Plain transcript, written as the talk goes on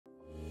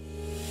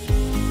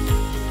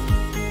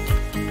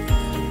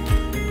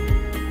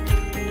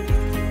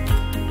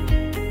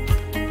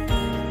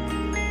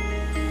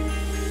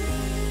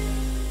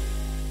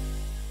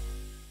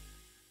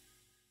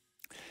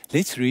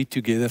Let's read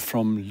together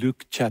from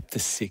Luke chapter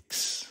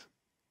 6.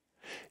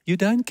 You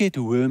don't get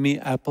wormy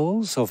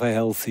apples of a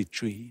healthy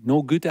tree,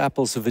 nor good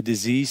apples of a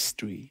diseased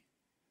tree.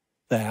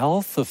 The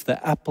health of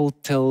the apple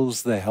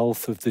tells the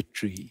health of the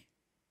tree.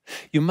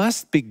 You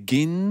must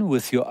begin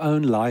with your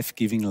own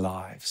life-giving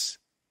lives.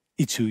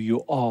 It's who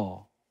you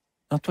are,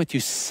 not what you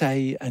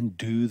say and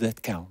do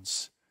that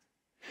counts.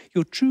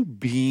 Your true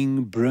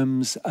being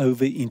brims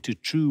over into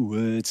true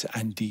words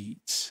and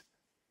deeds.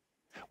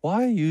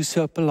 Why are you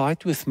so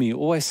polite with me,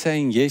 always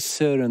saying, yes,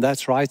 sir, and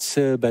that's right,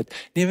 sir, but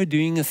never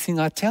doing a thing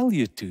I tell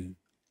you to?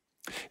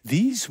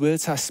 These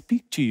words I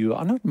speak to you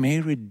are not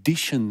mere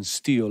additions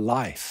to your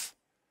life,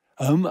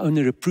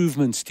 homeowner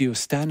improvements to your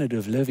standard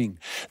of living.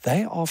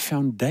 They are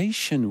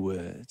foundation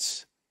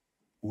words,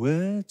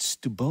 words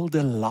to build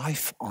a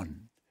life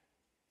on.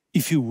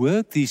 If you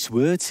work these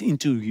words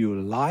into your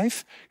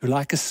life, you're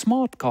like a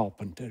smart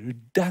carpenter who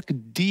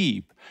dug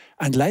deep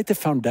and laid the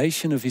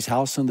foundation of his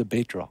house on the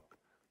bedrock.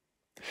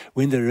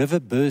 When the river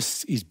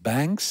burst its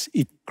banks,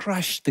 it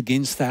crashed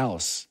against the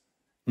house.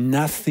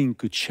 Nothing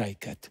could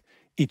shake it.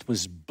 It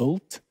was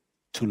built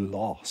to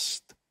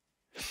last.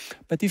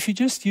 But if you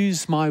just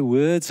use my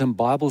words and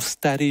Bible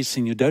studies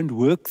and you don't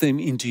work them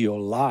into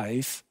your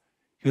life,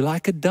 you're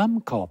like a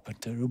dumb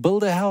carpenter who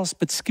built a house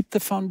but skipped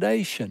the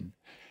foundation.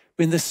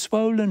 When the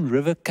swollen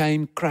river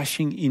came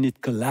crashing in,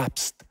 it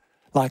collapsed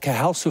like a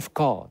house of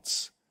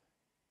cards.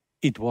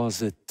 It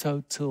was a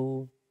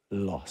total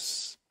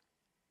loss.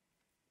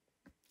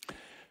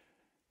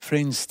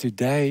 Friends,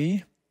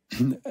 today,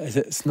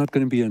 it's not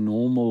going to be a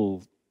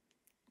normal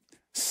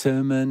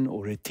sermon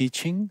or a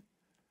teaching.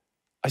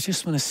 I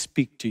just want to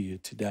speak to you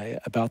today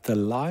about the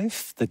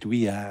life that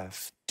we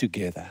have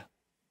together,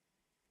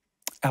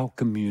 our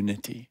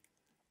community.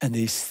 And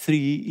there's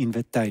 3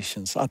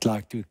 invitations I'd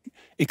like to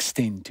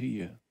extend to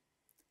you.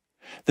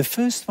 The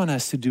first one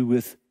has to do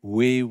with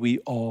where we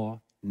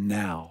are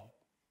now.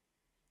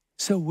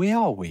 So where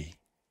are we?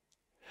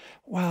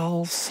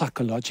 Well,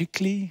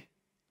 psychologically,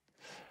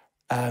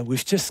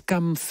 we've just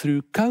come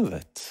through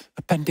COVID,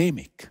 a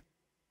pandemic,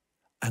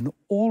 and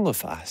all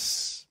of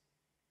us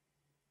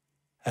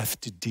have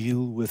to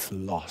deal with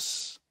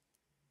loss.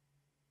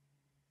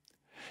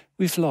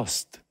 We've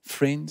lost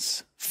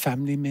friends,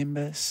 family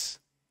members,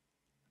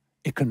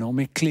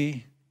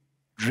 economically,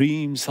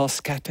 dreams are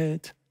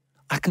scattered.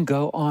 I can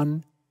go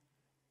on.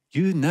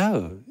 You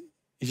know,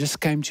 it just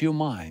came to your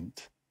mind,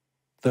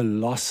 the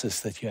losses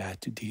that you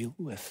had to deal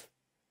with.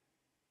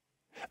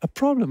 A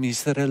problem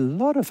is that a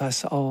lot of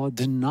us are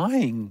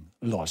denying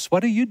loss.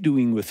 What are you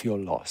doing with your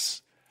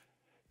loss?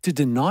 To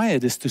deny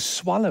it is to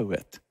swallow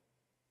it,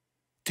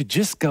 to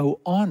just go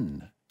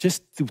on,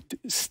 just to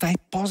stay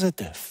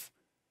positive.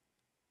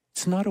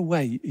 It's not a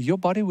way. Your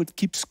body would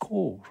keep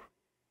score.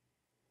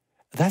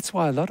 That's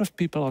why a lot of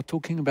people are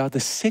talking about the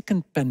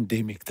second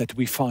pandemic that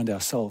we find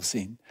ourselves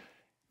in,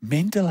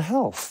 mental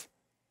health,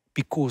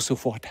 because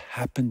of what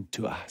happened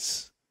to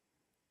us.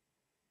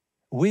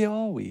 Where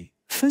are we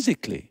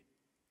physically?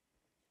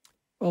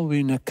 Well,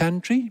 we're in a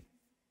country,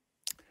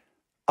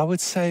 I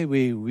would say,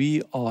 where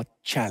we are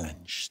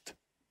challenged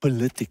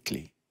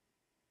politically,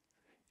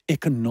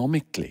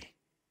 economically.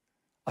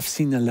 I've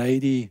seen a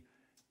lady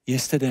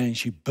yesterday and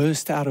she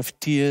burst out of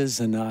tears,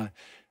 and I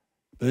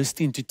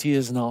burst into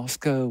tears and I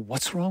asked her,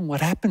 what's wrong?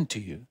 What happened to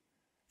you?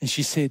 And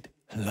she said,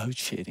 load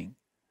shedding.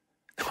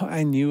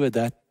 I knew at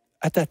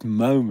that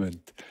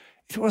moment,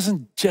 it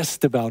wasn't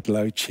just about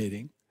load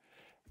shedding,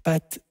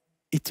 but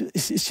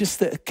it's just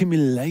the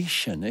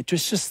accumulation. It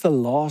was just the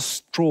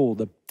last straw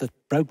that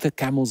broke the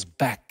camel's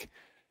back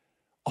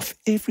of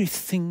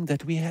everything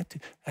that we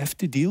have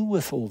to deal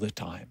with all the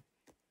time.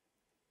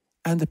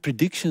 And the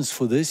predictions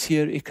for this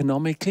year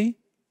economically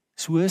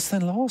is worse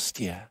than last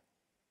year.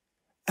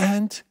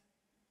 And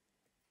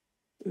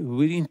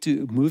we're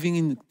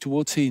moving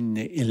towards an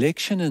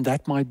election, and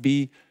that might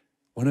be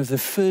one of the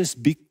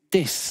first big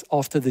tests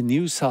after the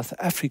new South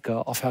Africa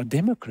of our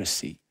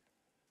democracy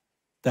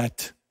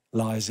that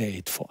lies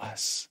ahead for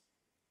us.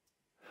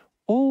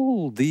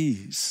 All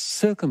these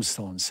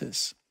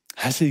circumstances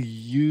has a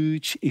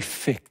huge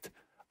effect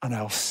on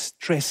our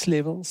stress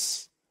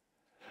levels.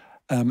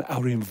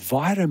 Our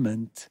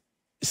environment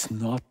is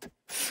not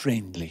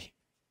friendly.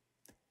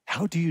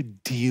 How do you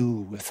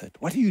deal with it?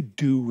 What do you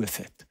do with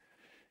it?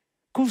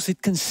 Because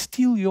it can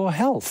steal your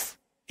health.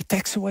 It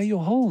takes away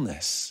your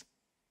wholeness.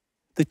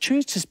 The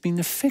church has been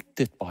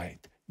affected by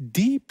it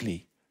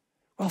deeply.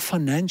 Well,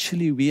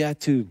 financially, we had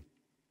to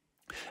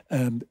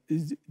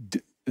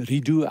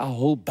redo our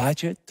whole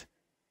budget.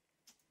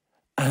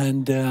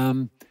 And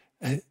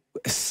a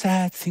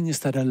sad thing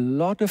is that a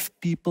lot of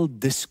people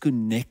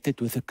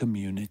disconnected with the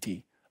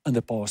community in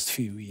the past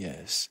few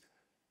years.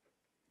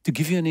 To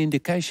give you an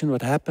indication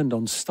what happened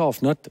on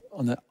staff, not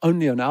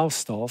only on our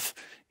staff,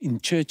 in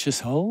church as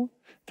whole,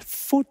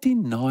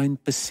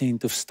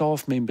 49% of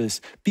staff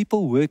members,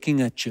 people working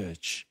at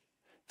church,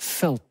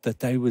 felt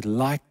that they would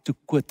like to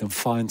quit and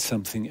find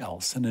something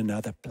else in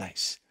another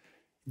place.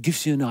 It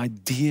gives you an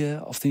idea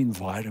of the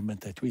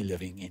environment that we're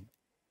living in.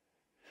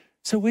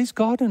 So where's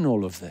God in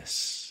all of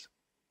this?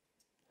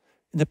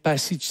 In the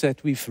passage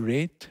that we've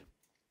read,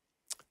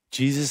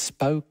 Jesus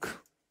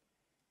spoke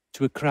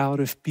to a crowd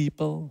of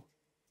people.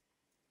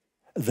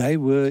 They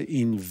were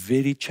in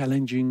very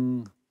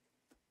challenging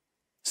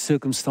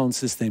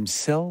circumstances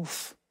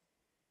themselves.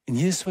 And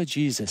here's what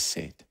Jesus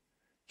said.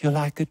 You're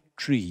like a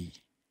tree.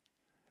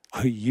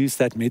 I used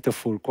that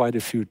metaphor quite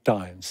a few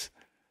times.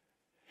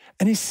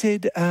 And he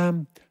said, I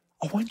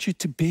want you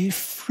to bear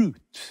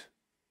fruit.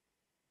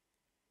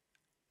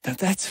 Now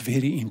that's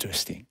very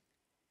interesting.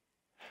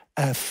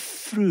 A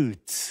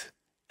fruit,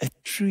 a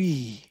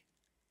tree.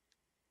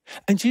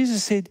 And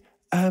Jesus said,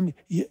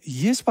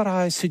 here's what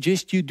I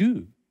suggest you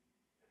do.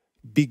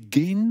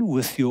 Begin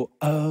with your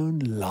own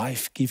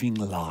life-giving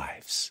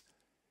lives.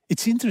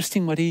 It's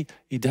interesting what he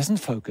doesn't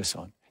focus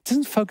on. He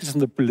doesn't focus on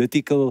the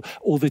political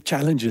or the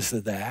challenges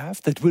that they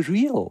have that were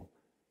real.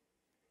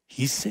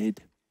 He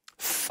said,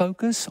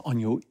 focus on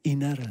your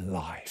inner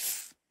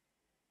life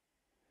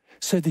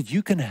so that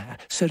you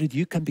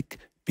can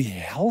be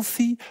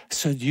healthy,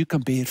 so that you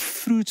can bear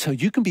fruit, so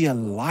you can be a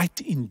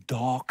light in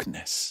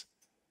darkness.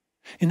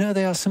 You know,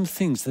 there are some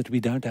things that we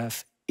don't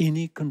have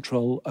any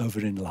control over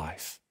in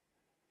life.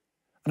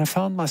 And I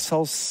found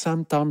myself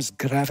sometimes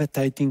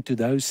gravitating to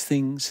those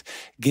things,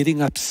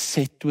 getting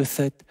upset with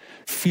it,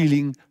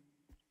 feeling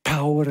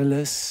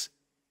powerless.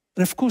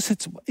 And of course,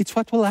 it's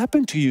what will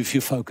happen to you if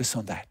you focus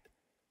on that.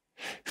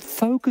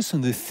 Focus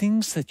on the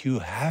things that you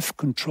have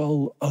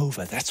control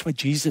over. That's what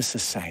Jesus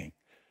is saying.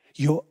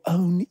 Your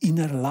own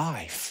inner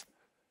life.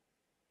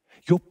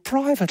 Your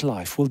private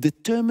life will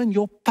determine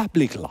your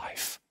public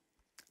life.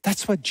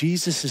 That's what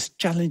Jesus is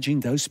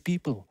challenging those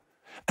people.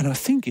 And I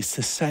think it's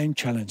the same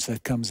challenge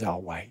that comes our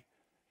way.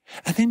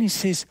 And then he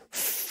says,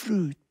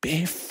 fruit,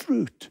 bear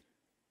fruit.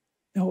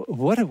 Now,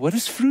 what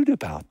is fruit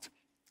about?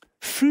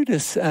 Fruit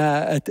is,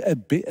 a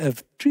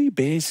tree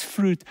bears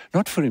fruit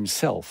not for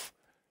himself.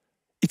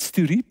 It's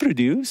to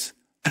reproduce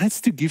and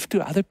it's to give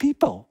to other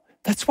people.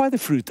 That's why the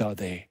fruit are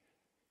there.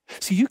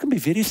 So you can be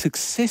very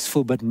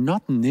successful but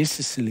not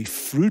necessarily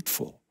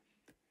fruitful.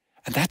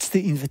 And that's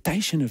the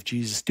invitation of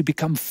Jesus, to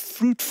become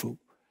fruitful.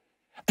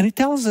 And he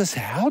tells us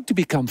how to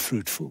become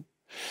fruitful.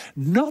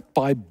 Not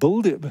by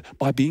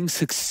being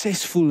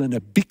successful in a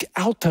big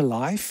outer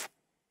life,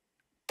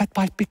 but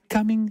by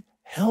becoming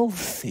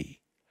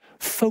healthy,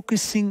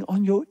 focusing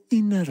on your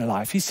inner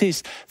life. He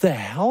says, the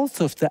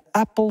health of the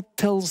apple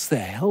tells the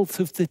health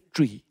of the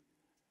tree.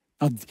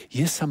 Now,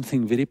 here's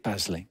something very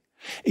puzzling.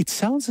 It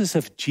sounds as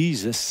if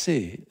Jesus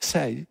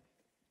say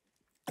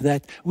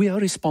that we are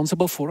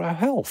responsible for our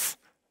health.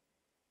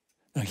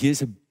 Now,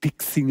 here's a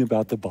big thing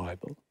about the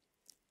Bible.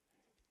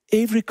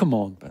 Every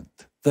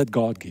commandment that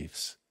God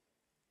gives,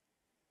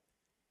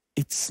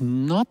 it's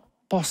not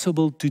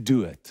possible to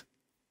do it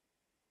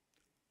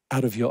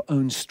out of your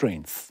own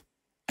strength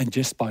and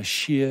just by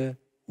sheer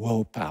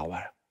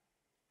willpower.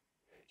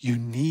 You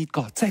need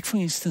God. Take, for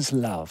instance,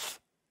 love.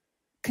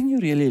 Can you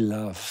really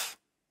love?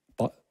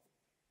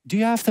 Do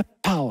you have the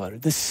power,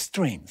 the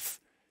strength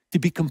to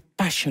be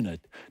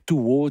compassionate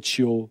towards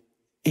your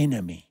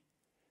enemy?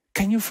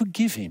 Can you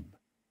forgive him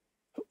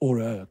or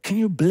her? Can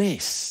you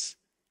bless?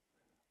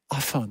 I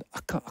found I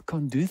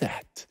can't do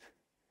that.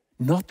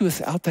 Not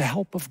without the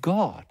help of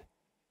God.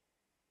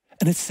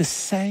 And it's the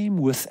same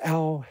with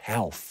our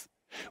health.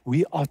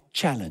 We are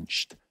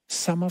challenged.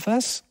 Some of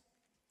us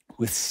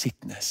with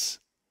sickness.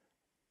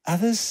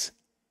 Others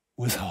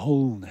with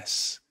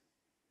wholeness.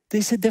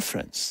 There's a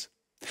difference.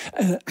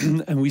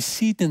 And we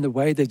see it in the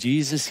way that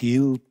Jesus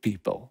healed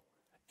people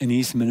in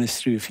his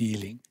ministry of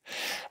healing.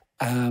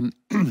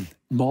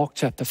 Mark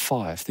chapter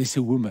 5, there's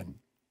a woman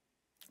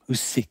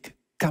who's sick,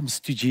 comes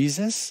to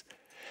Jesus,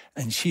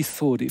 and she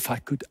thought, if I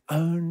could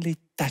only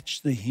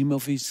touch the hem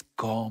of his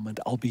garment,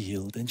 I'll be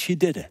healed. And she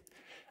did it.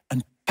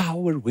 And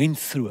power went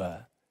through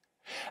her.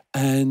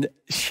 And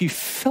she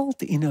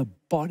felt in her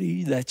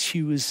body that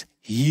she was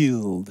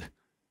healed.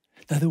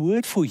 Now, the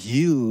word for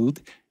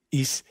healed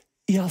is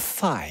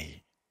𝗧𝗍𝗍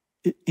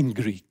in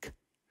Greek.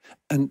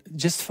 And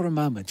just for a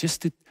moment,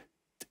 just to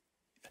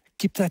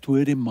keep that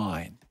word in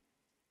mind.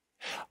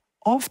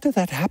 After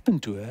that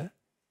happened to her,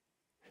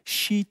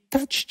 she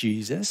touched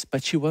Jesus,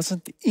 but she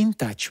wasn't in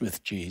touch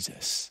with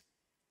Jesus.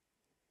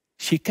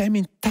 She came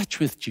in touch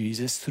with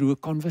Jesus through a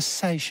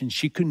conversation.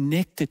 She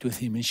connected with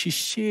him and she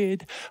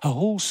shared her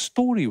whole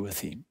story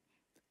with him.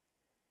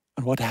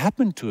 And what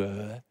happened to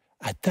her,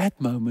 at that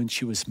moment,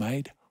 she was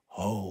made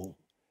whole.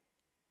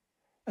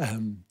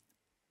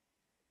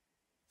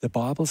 The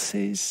Bible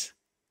says,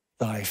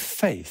 thy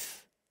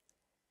faith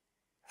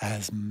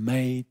has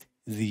made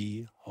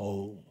thee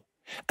whole.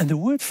 And the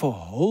word for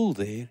whole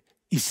there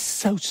is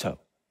𝗧𝗍𝗍.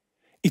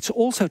 It's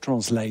also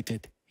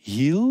translated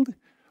healed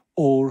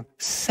or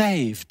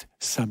saved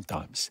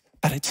sometimes,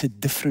 but it's a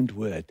different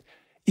word.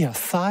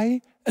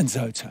 𝗧𝗍𝗍 and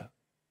𝗧𝗍𝗍.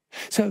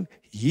 So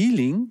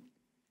healing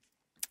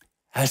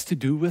has to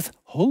do with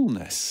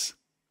wholeness.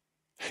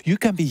 You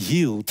can be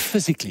healed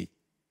physically,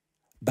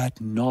 but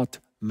not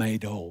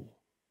made whole.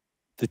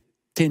 The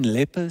 10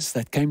 lepers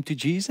that came to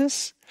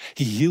Jesus,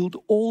 he healed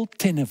all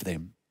 10 of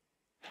them.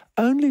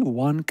 Only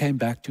one came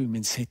back to him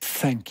and said,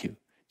 thank you.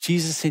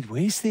 Jesus said,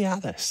 where's the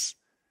others?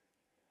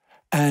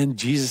 And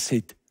Jesus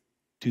said,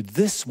 to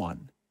this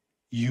one,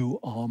 you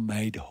are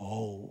made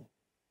whole.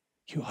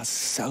 You are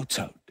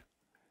so-toed.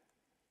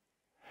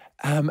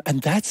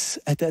 And that's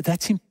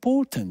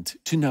important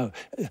to know.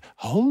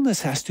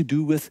 Wholeness has to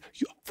do with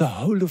the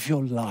whole of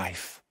your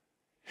life,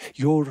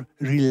 your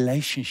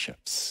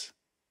relationships.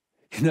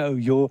 You know,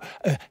 your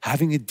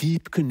having a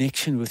deep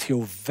connection with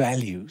your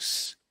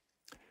values,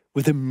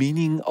 with the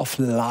meaning of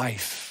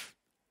life,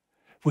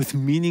 with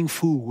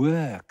meaningful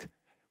work,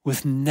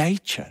 with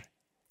nature.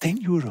 Then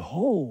you're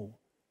whole.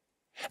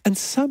 And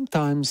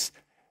sometimes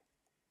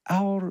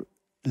our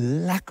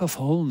lack of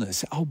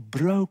wholeness, our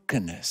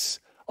brokenness,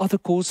 are the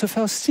cause of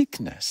our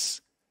sickness.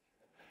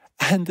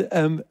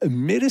 And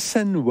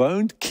medicine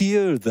won't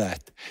cure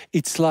that.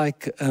 It's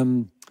like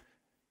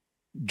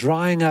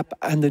drying up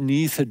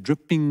underneath a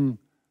dripping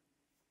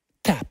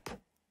tap.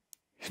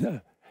 You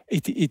know,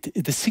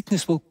 the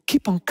sickness will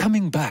keep on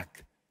coming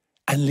back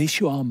unless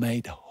you are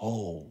made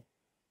whole.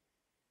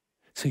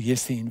 So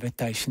here's the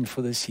invitation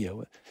for this year.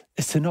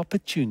 It's an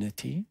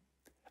opportunity,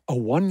 a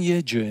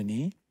one-year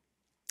journey,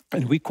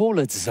 and we call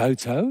it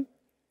𝗧𝗍𝗍,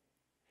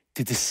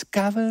 to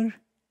discover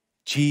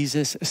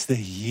Jesus as the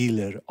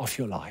healer of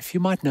your life. You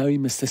might know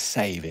him as the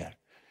Savior.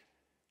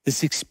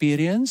 This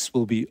experience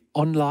will be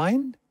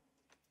online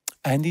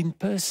and in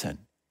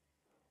person.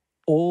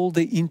 All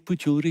the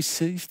input you'll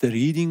receive, the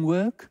reading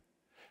work,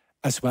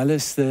 as well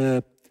as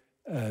the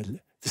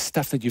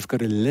stuff that you've got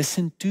to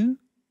listen to,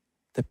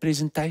 the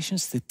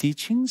presentations, the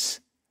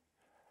teachings,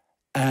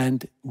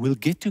 and we'll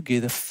get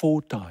together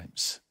 4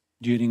 times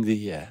during the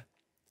year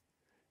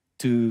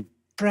to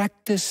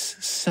practice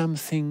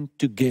something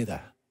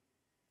together.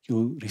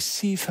 You'll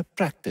receive a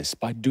practice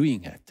by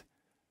doing it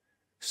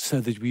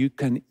so that you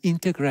can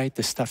integrate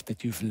the stuff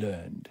that you've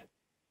learned.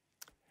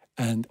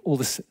 And all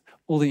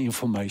the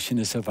information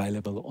is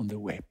available on the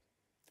web.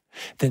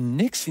 The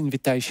next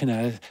invitation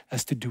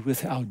has to do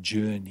with our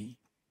journey.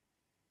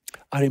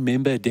 I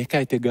remember a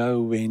decade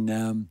ago when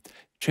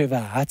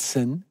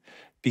𝗬𝗏𝗏𝗀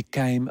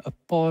became a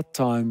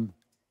part-time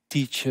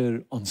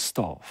teacher on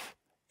staff.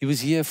 He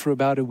was here for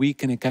about a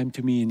week and he came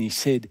to me and he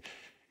said,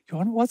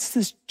 Johan, what's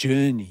this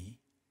journey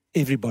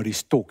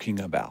everybody's talking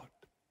about?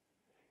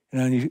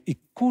 And he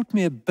caught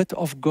me a bit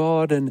off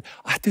guard and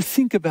I had to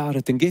think about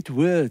it and get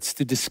words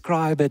to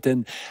describe it.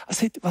 And I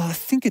said, well, I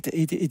think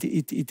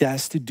it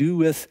has to do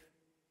with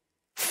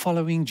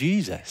following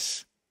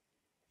Jesus.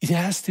 It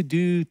has to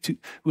do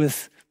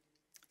with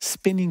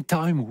spending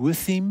time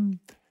with him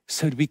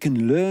so that we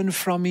can learn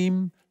from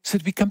him, so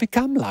that we can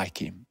become like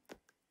him.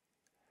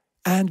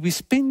 And we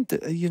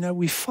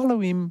we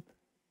follow him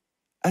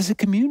as a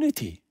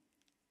community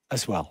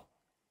as well.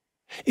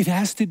 It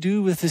has to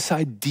do with this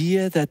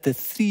idea that the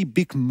 3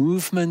 big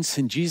movements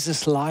in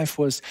Jesus' life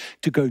was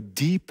to go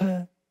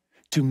deeper,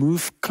 to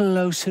move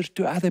closer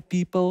to other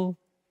people,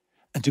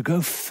 and to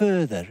go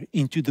further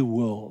into the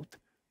world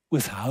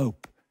with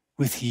hope,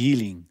 with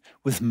healing,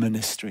 with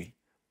ministry.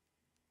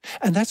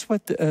 And that's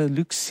what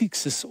Luke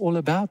 6 is all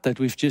about, that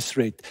we've just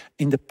read.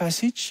 In the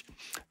passage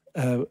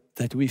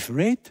that we've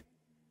read,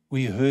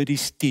 we heard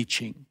his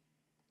teaching.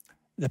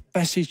 The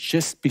passage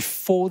just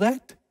before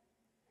that,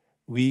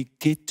 we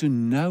get to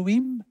know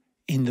him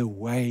in the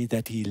way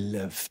that he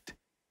lived,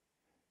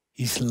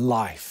 his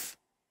life.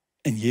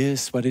 And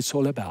here's what it's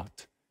all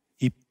about.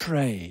 He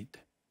prayed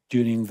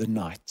during the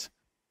night.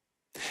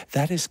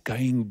 That is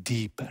going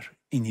deeper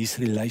in his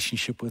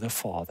relationship with the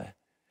Father.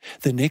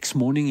 The next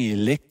morning, he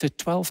elected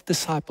 12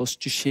 disciples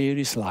to share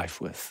his life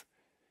with,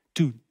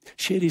 to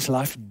share his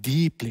life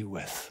deeply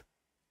with.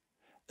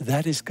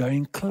 That is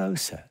going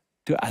closer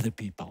to other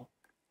people.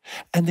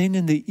 And then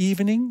in the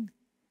evening,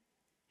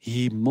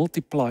 he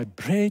multiplied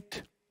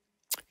bread,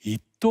 he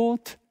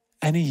taught,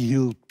 and he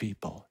healed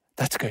people.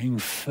 That's going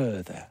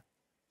further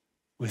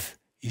with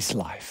his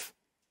life.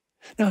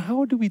 Now,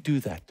 how do we do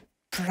that?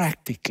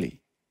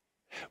 Practically.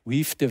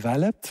 We've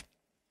developed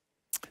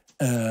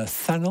a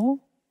funnel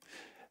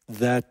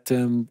that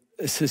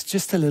is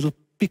just a little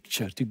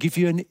picture to give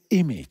you an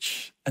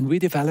image. And we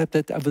developed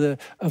it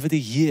over the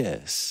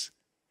years.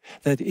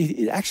 That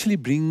it actually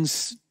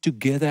brings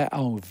together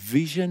our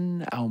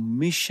vision, our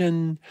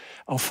mission,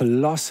 our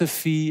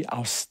philosophy,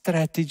 our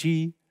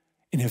strategy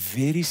in a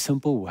very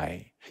simple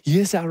way.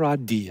 Here's our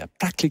idea,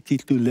 practically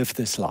to live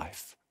this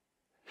life.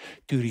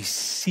 To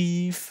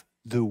receive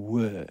the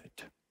word.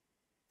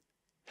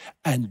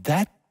 And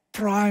that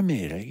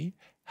primarily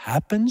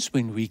happens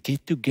when we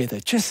get together,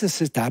 just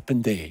as it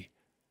happened there.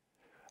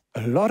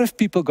 A lot of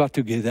people got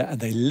together and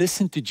they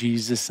listened to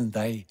Jesus and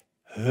they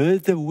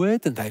heard the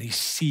word and they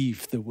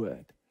received the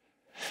word.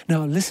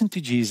 Now listen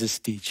to Jesus'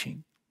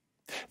 teaching.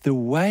 The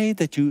way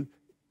that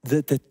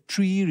the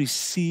tree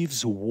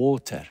receives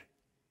water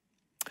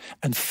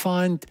and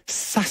find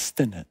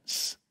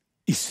sustenance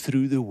is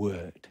through the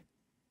word.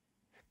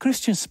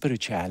 Christian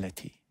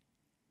spirituality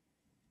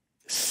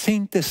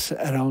centers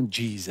around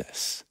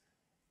Jesus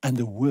and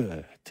the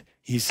word,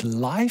 his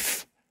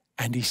life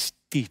and his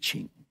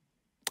teaching,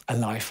 a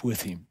life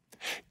with him.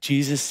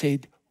 Jesus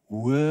said,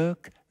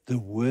 work the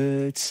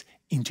words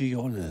into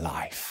your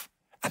life.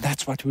 And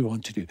that's what we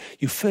want to do.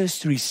 You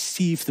first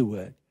receive the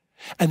word.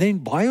 And then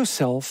by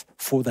yourself,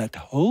 for that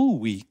whole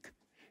week,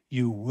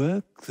 you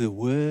work the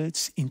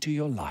words into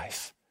your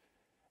life.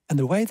 And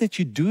the way that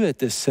you do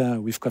it is,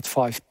 we've got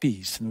 5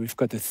 P's, and we've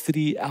got a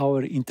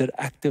 3-hour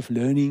interactive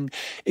learning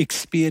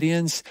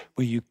experience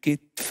where you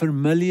get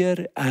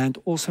familiar and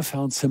also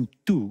found some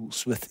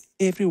tools with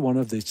every one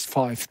of these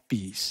 5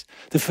 P's.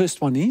 The first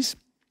one is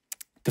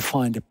to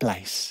find a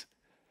place.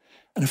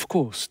 And of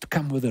course, to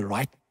come with the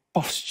right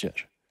posture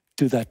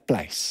to that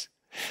place.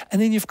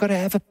 And then you've got to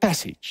have a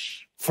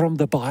passage from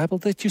the Bible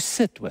that you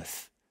sit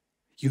with.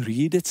 You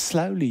read it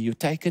slowly, you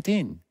take it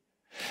in.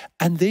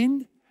 And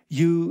then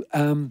you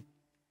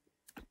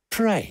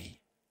pray.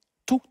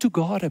 Talk to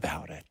God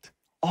about it.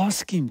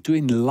 Ask Him to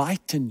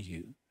enlighten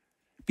you.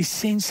 Be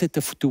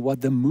sensitive to what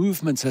the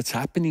movements that's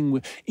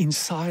happening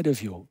inside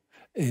of your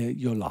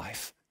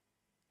life.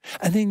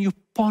 And then you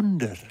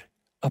ponder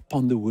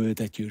upon the word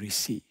that you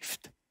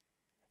received.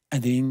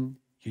 And then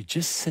you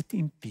just sit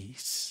in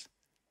peace,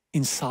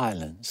 in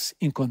silence,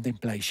 in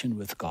contemplation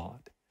with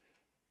God.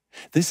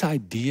 This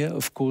idea,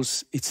 of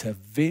course, it's a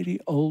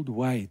very old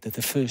way that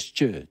the first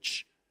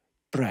church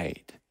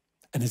prayed.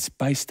 And it's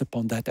based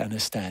upon that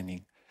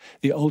understanding.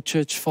 The old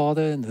church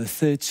father in the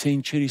 3rd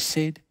century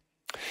said,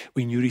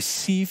 when you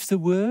receive the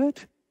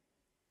word,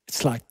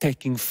 it's like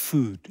taking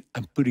food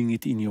and putting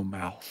it in your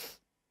mouth.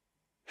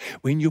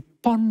 When you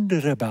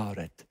ponder about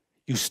it,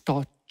 you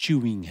start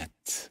chewing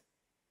it.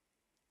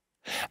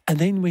 And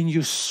then when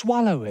you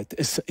swallow it,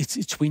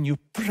 it's when you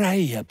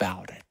pray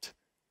about it.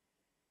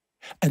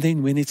 And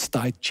then when it's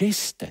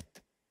digested,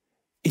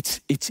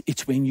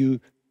 it's when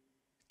you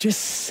just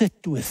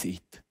sit with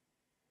it.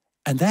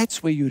 And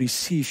that's where you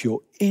receive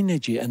your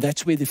energy, and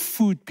that's where the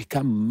food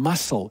becomes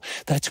muscle.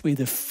 That's where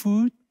the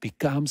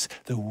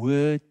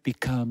word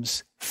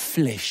becomes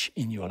flesh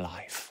in your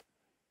life.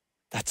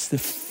 That's the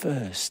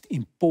first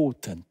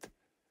important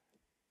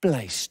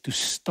place to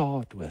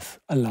start with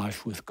a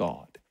life with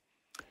God.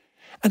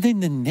 And then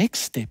the next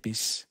step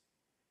is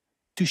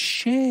to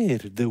share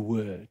the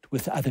word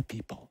with other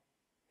people.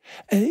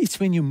 It's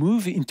when you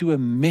move into a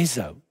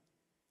meso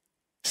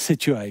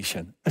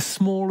situation, a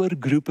smaller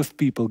group of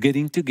people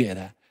getting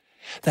together.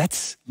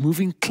 That's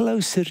moving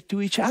closer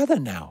to each other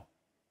now.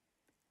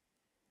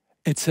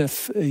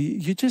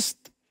 You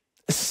just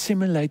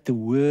assimilate the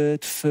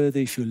word further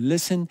if you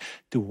listen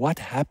to what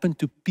happened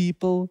to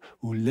people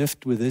who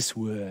lived with this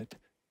word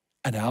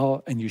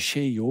and you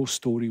share your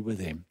story with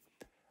them.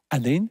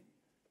 And then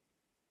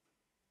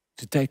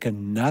to take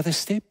another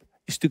step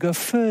is to go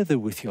further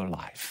with your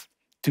life,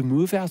 to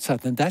move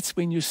outside. And that's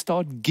when you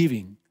start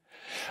giving.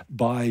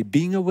 By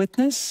being a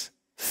witness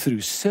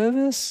through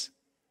service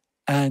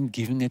and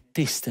giving a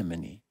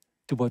testimony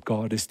to what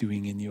God is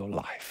doing in your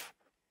life.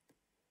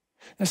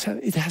 And so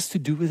it has to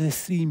do with the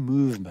 3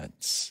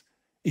 movements.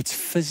 It's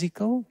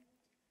physical,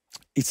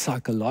 it's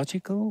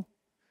psychological,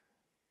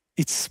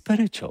 it's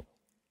spiritual.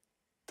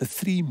 The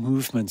 3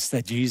 movements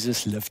that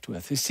Jesus lived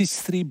with. It's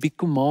these 3 big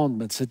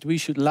commandments that we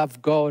should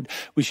love God,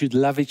 we should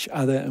love each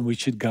other, and we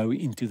should go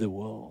into the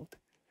world.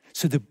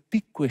 So the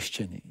big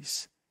question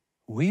is,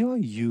 where are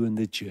you in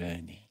the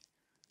journey?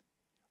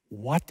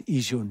 What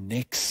is your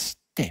next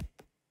step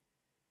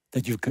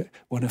that you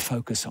want to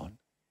focus on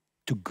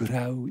to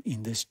grow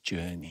in this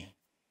journey?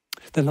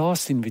 The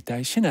last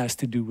invitation has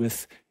to do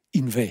with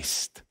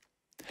invest.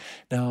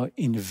 Now,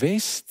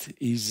 invest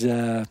is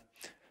a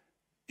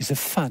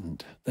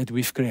fund that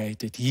we've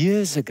created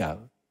years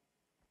ago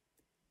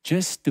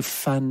just to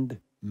fund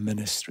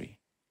ministry.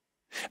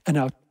 And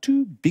our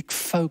 2 big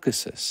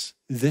focuses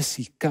this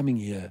coming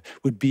year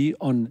would be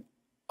on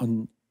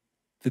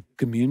the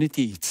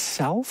community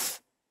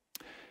itself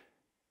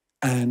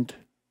and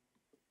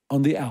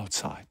on the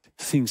outside,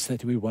 things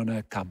that we want to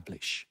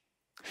accomplish.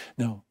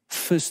 Now,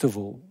 first of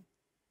all,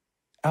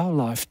 our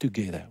life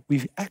together.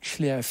 We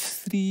actually have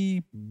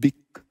 3 big,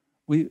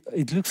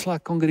 it looks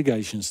like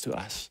congregations to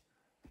us.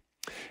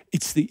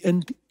 It's the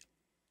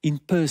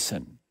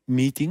in-person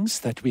meetings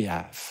that we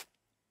have.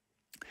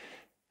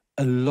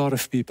 A lot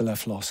of people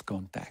have lost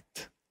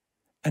contact.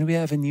 And we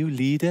have a new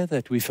leader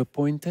that we've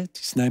appointed.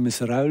 His name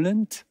is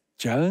Roland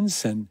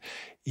Jones, and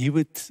he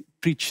would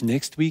preach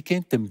next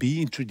weekend and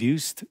be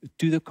introduced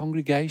to the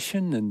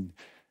congregation and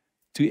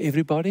to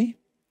everybody.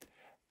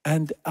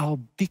 And our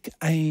big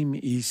aim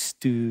is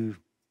to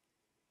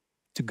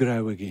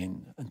grow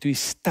again and to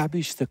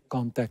establish the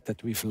contact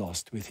that we've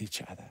lost with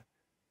each other.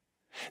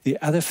 The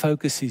other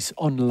focus is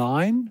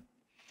online,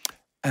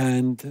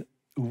 and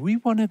we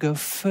want to go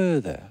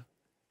further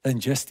than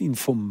just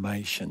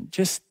information,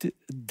 just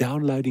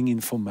downloading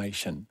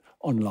information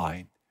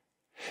online.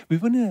 We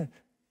want to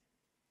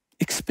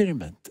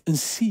experiment and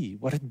see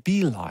what it'd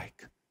be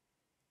like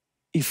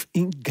if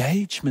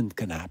engagement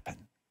can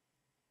happen.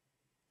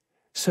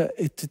 So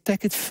to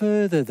take it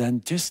further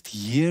than just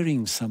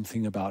hearing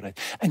something about it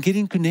and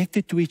getting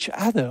connected to each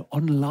other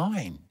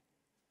online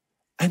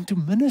and to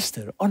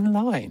minister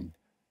online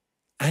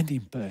and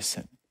in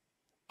person.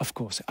 Of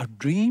course, our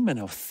dream and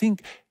our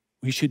think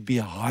We should be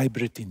a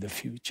hybrid in the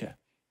future.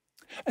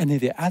 And then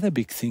the other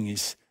big thing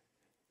is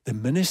the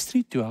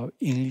ministry to our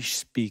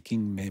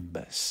English-speaking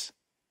members.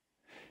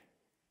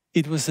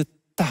 It was a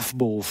tough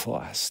ball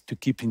for us to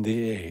keep in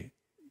the air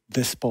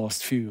this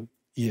past few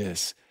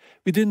years.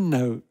 We didn't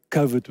know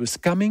COVID was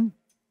coming,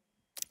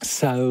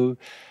 so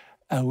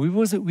we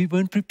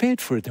weren't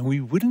prepared for it, and we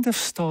wouldn't have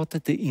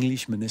started the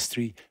English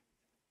ministry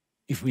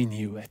if we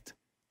knew it.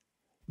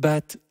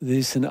 But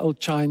there's an old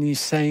Chinese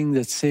saying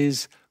that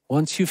says,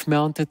 once you've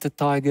mounted the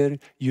tiger,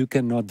 you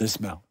cannot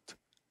dismount.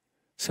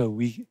 So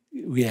we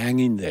hang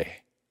in there.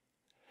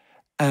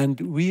 And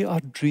we are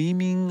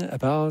dreaming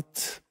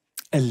about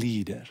a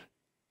leader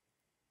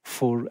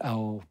for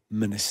our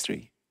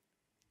ministry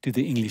to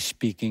the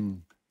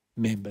English-speaking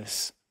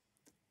members,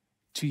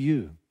 to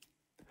you.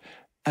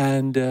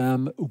 And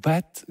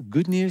but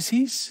good news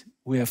is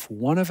we have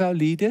one of our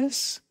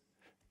leaders,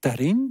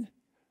 Tarin,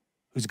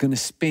 who's going to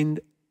spend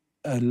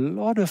a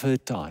lot of her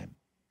time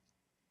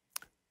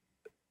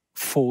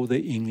for the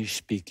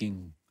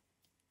English-speaking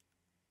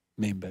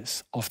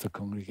members of the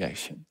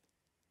congregation.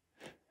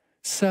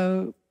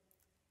 So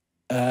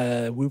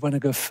we want to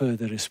go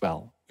further as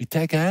well. We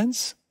take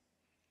hands,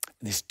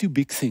 and there's two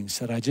big things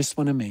that I just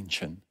want to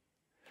mention.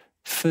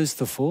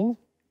 First of all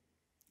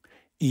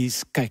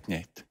is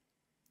KykNet.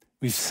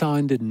 We've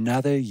signed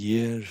another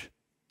year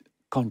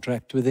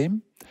contract with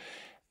them,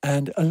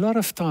 and a lot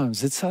of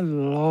times it's a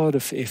lot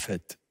of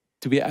effort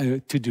to be able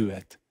to do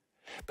it.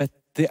 But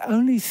the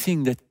only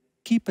thing that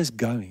keeps us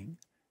going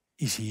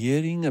is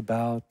hearing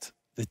about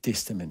the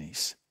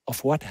testimonies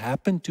of what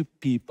happened to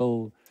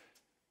people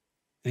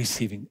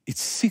receiving.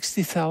 It's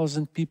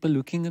 60,000 people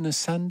looking on a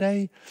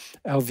Sunday,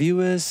 our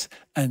viewers,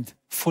 and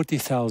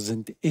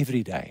 40,000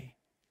 every day.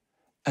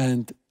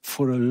 And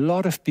for a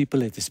lot of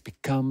people, it has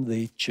become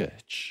their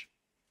church.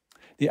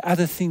 The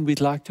other thing we'd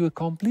like to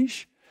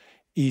accomplish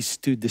is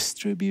to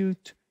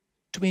distribute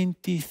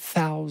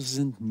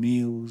 20,000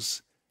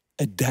 meals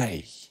a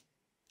day.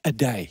 A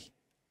day.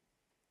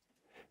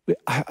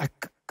 I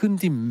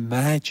couldn't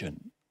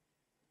imagine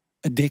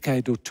a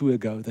decade or two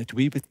ago that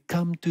we would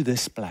come to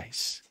this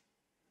place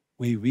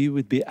where we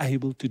would be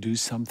able to do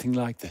something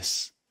like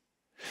this.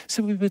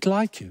 So we would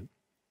like you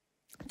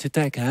to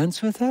take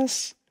hands with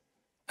us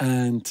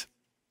and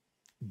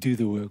do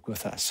the work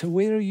with us. So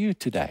where are you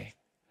today?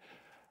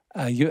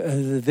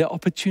 The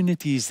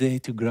opportunity is there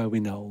to grow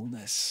in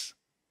wholeness.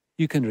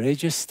 You can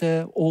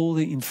register. All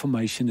the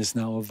information is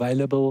now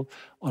available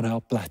on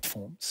our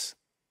platforms.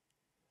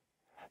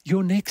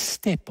 Your next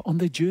step on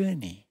the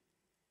journey.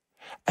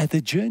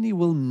 The journey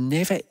will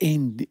never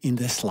end in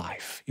this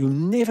life. You'll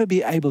never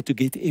be able to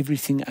get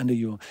everything under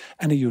your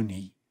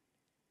knee.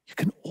 You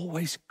can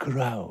always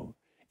grow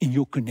in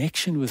your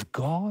connection with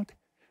God,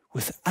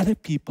 with other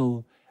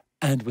people,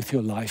 and with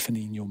your life and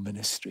in your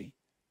ministry.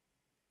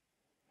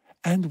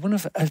 And one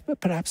of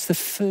perhaps the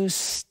first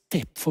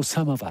step for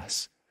some of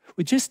us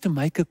was just to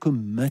make a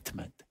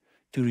commitment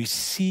to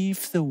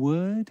receive the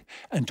word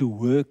and to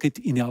work it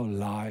in our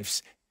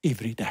lives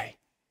every day.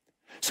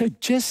 So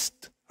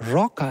just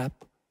rock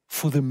up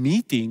for the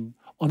meeting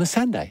on a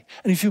Sunday.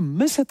 And if you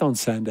miss it on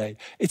Sunday,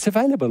 it's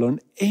available on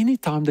any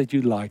time that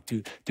you'd like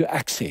to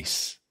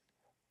access,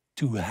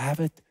 to have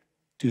it,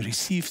 to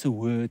receive the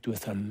word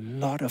with a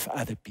lot of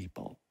other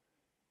people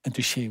and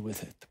to share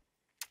with it.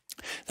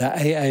 The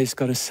AA has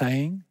got a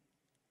saying,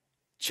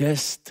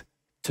 just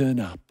turn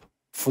up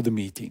for the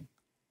meeting.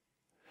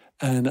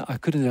 And I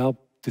couldn't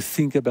help to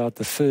think about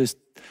the first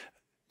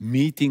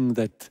meeting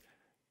that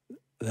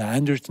the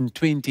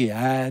 120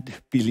 had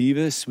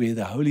believers where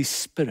the Holy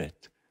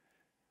Spirit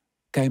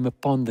came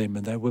upon them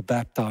and they were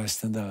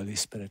baptized in the Holy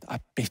Spirit. I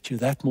bet you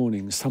that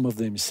morning some of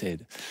them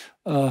said,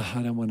 oh,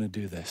 I don't want to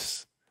do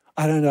this.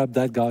 I don't know if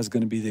that guy's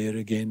going to be there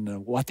again or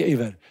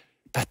whatever.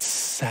 But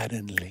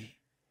suddenly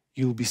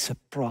you'll be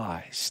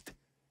surprised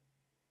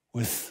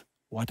with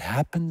what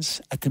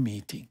happens at the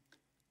meeting.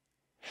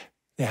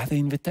 The other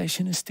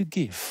invitation is to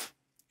give.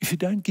 If you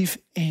don't give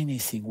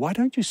anything, why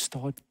don't you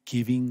start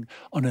giving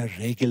on a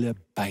regular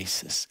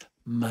basis,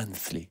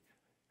 monthly?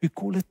 We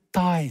call it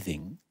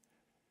tithing.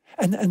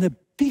 And the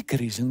big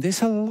reason,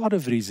 there's a lot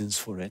of reasons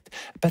for it,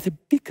 but the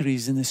big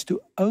reason is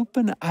to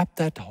open up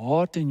that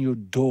heart in your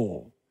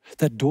door,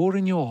 that door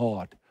in your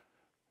heart,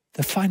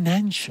 the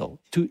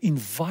financial, to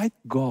invite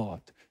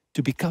God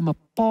to become a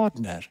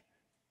partner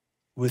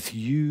with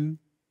you,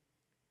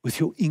 with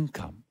your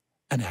income,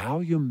 and how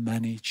you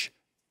manage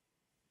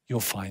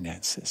your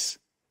finances.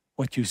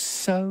 What you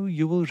sow,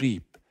 you will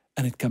reap,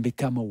 and it can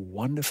become a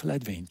wonderful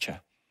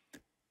adventure.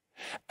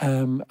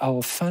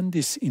 Our fund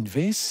is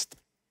Invest,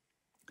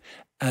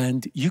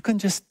 and you can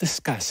just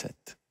discuss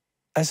it.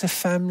 As a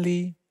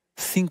family,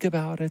 think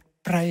about it,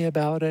 pray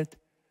about it.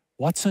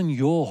 What's on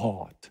your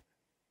heart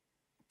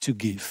to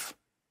give?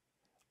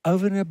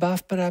 Over and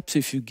above, perhaps,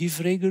 if you give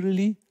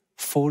regularly,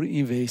 for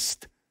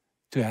Invest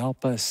to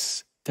help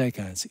us take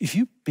hands. If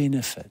you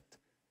benefit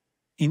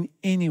in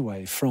any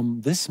way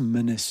from this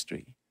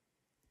ministry,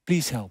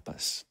 please help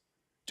us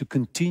to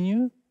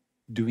continue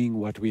doing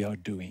what we are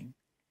doing.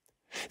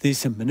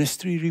 There's a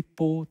ministry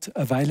report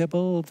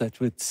available that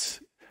would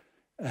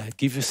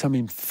give you some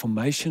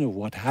information of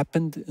what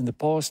happened in the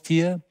past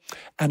year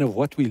and of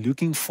what we're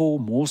looking for,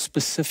 more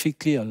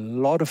specifically, a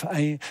lot of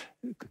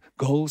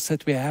goals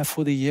that we have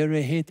for the year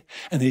ahead.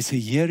 And there's a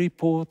year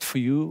report for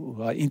you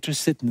who are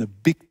interested in the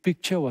big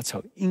picture, what's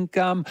our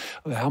income,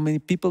 how many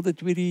people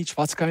that we reach,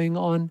 what's going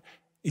on.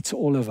 It's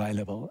all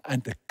available.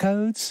 And the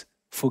codes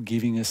for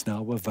giving is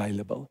now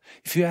available.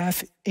 If you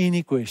have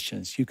any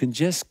questions, you can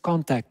just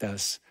contact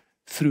us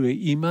through an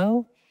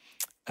email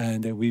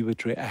and we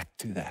would react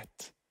to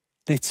that.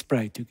 Let's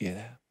pray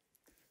together.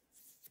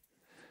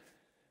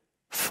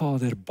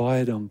 Vader,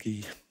 baie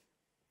dankie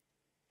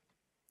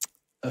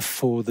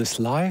for this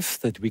life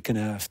that we can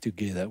have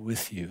together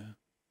with you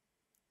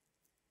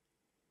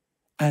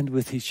and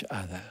with each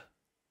other.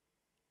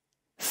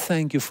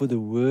 Thank you for the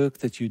work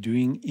that you're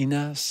doing in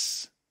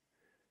us,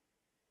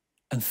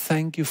 and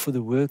thank you for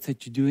the work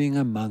that you're doing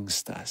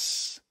amongst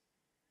us.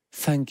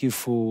 Thank you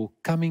for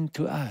coming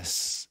to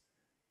us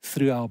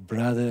through our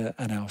brother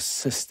and our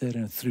sister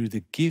and through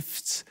the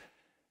gifts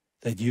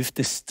that you've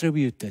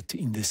distributed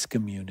in this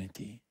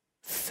community.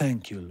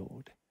 Thank you,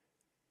 Lord.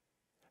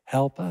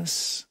 Help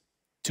us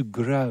to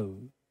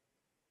grow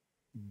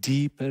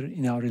deeper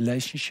in our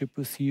relationship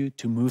with you,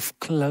 to move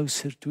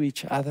closer to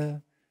each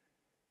other,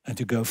 and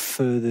to go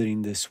further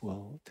in this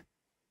world.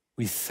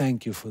 We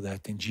thank you for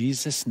that. In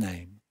Jesus'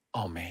 name,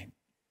 amen.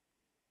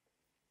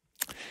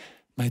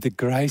 May the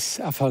grace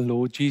of our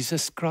Lord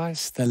Jesus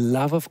Christ, the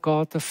love of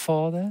God the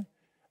Father,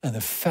 and the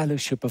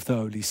fellowship of the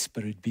Holy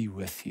Spirit be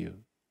with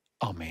you.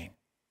 Amen.